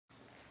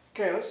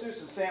Okay, let's do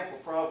some sample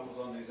problems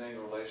on these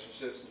angle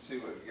relationships and see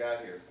what we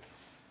got here.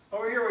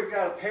 Over here we've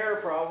got a pair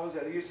of problems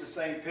that use the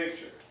same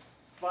picture.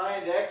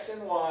 Find x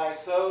and y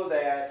so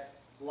that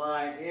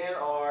line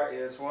NR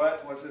is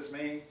what? What's this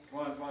mean? Come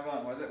on, come on, come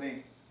on. What does it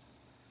mean?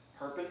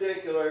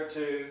 Perpendicular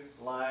to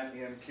line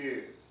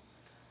MQ.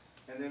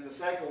 And then the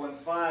second one,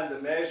 find the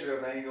measure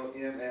of angle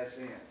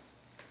MSN.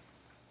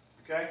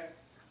 Okay?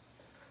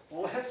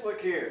 Well, let's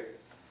look here.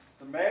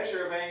 The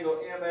measure of angle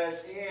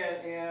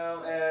MSN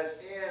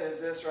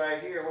is this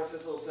right here. What's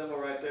this little symbol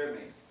right there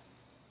mean?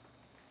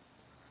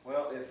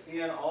 Well, if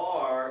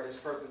NR is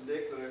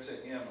perpendicular to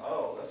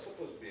MO, that's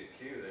supposed to be a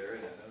Q there,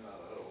 isn't it? Not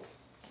an O.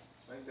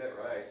 Let's make that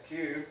right.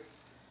 Q.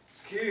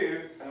 It's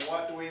Q, and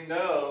what do we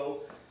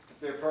know? If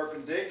they're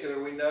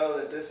perpendicular, we know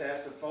that this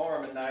has to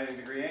form a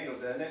 90-degree angle,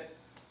 doesn't it?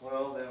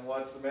 Well, then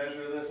what's the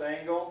measure of this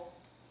angle?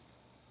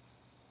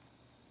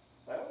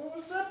 That one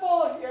was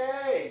simple.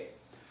 Yay!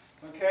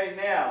 Okay,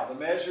 now, the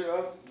measure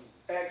of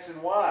x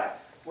and y.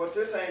 What's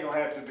this angle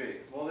have to be?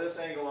 Well, this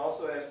angle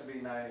also has to be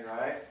 90,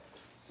 right?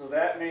 So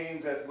that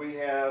means that we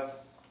have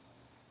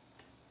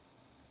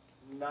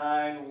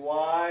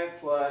 9y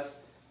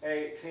plus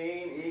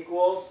 18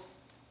 equals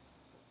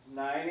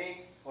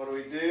 90. What do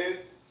we do?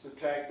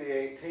 Subtract the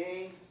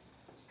 18.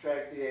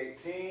 Subtract the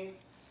 18.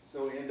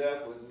 So we end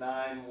up with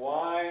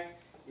 9y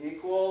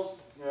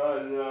equals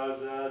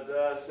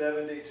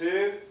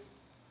 72.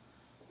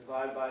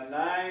 Divide by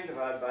 9,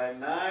 divide by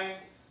 9.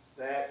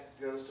 That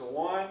goes to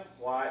 1.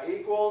 Y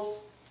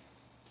equals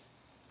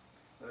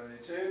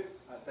 72.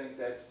 I think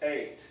that's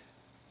 8.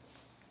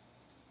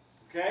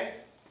 Okay?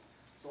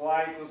 So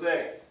y equals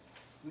 8.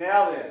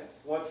 Now then,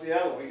 what's the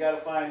other one? We've got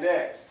to find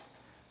x.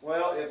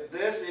 Well, if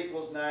this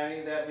equals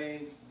 90, that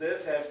means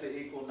this has to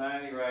equal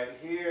 90 right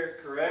here,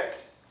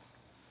 correct?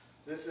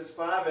 This is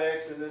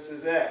 5x and this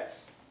is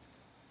x.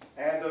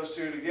 Add those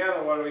two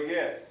together, what do we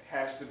get?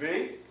 Has to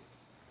be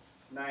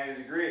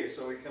 90 degrees.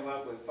 So we come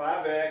up with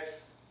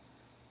 5x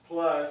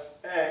plus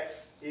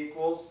x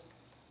equals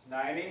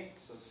 90.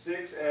 So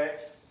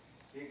 6x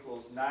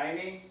equals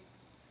 90.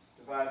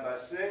 Divided by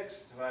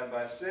 6, divided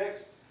by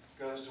 6,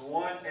 goes to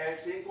 1.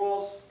 X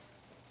equals,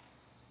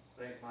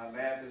 I think my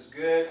math is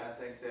good, I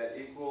think that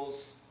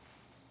equals,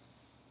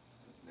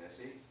 that's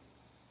messy,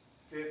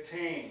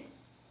 15.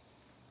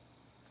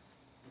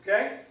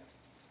 Okay?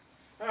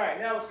 Alright,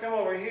 now let's come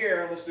over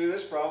here and let's do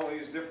this problem. We'll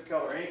use a different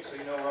color ink so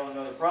you know we're on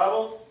another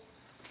problem.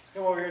 Let's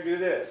come over here and do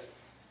this.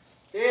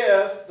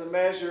 If the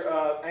measure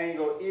of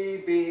angle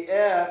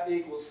EBF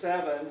equals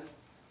 7,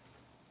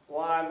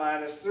 y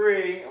minus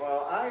 3,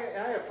 well, I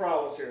have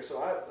problems here, so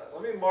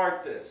let me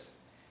mark this.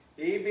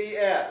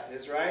 EBF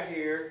is right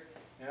here,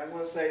 and I'm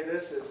going to say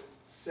this is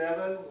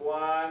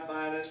 7y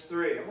minus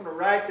 3. I'm going to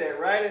write that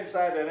right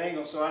inside that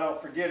angle so I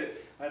don't forget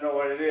it. I know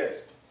what it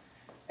is.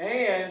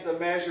 And the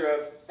measure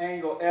of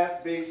angle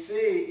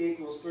FBC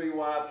equals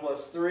 3y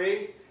plus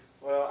 3.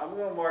 Well, I'm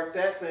going to mark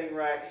that thing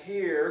right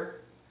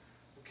here,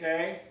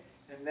 okay?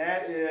 And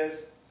that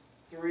is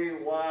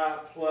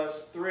 3y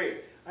plus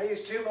 3. I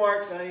use 2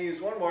 marks and I use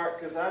 1 mark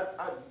because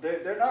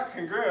they're not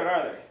congruent,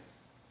 are they?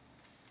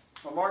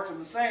 If I marked them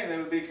the same, they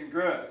would be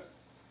congruent.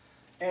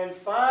 And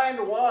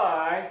find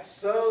y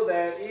so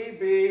that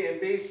EB and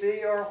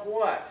BC are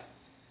what?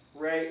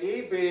 Ray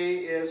EB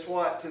is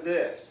what to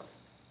this?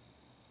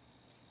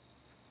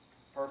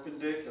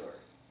 Perpendicular.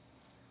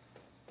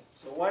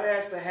 So what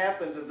has to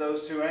happen to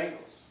those two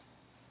angles?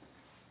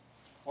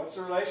 What's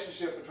the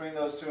relationship between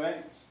those two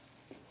angles?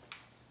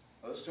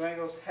 Those two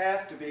angles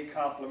have to be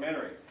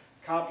complementary.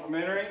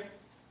 Complementary,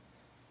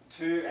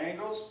 two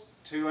angles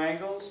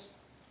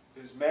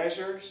whose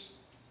measures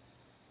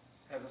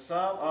have the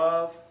sum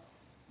of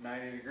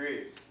 90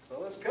 degrees. So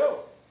let's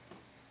go.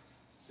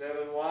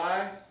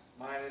 7y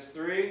minus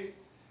 3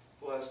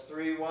 plus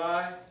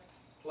 3y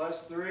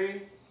plus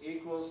 3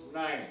 equals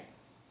 90.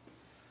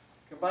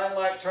 Combine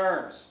like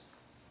terms.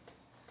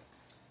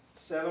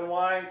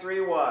 7y and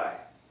 3y.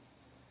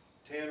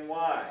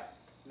 10y.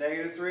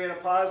 Negative 3 and a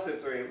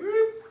positive 3.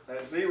 Whoop,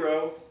 that's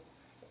 0.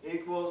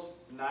 Equals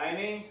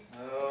 90.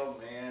 Oh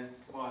man,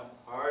 come on.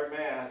 Hard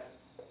math.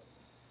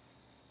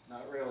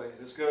 Not really.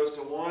 This goes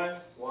to 1.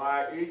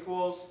 Y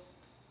equals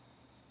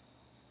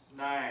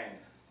 9.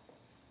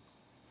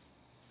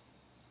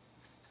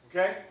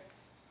 Okay?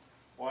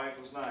 Y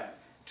equals 9.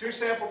 2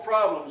 sample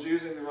problems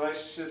using the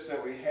relationships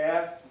that we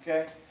have.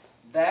 Okay?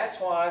 That's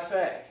why I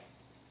say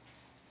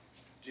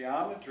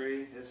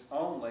geometry is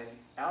only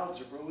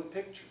algebra with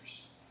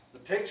pictures. The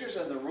pictures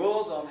and the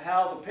rules on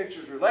how the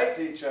pictures relate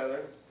to each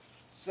other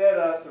set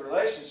up the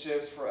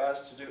relationships for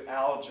us to do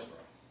algebra.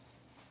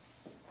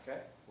 Okay?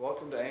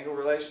 Welcome to Angle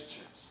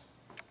Relationships.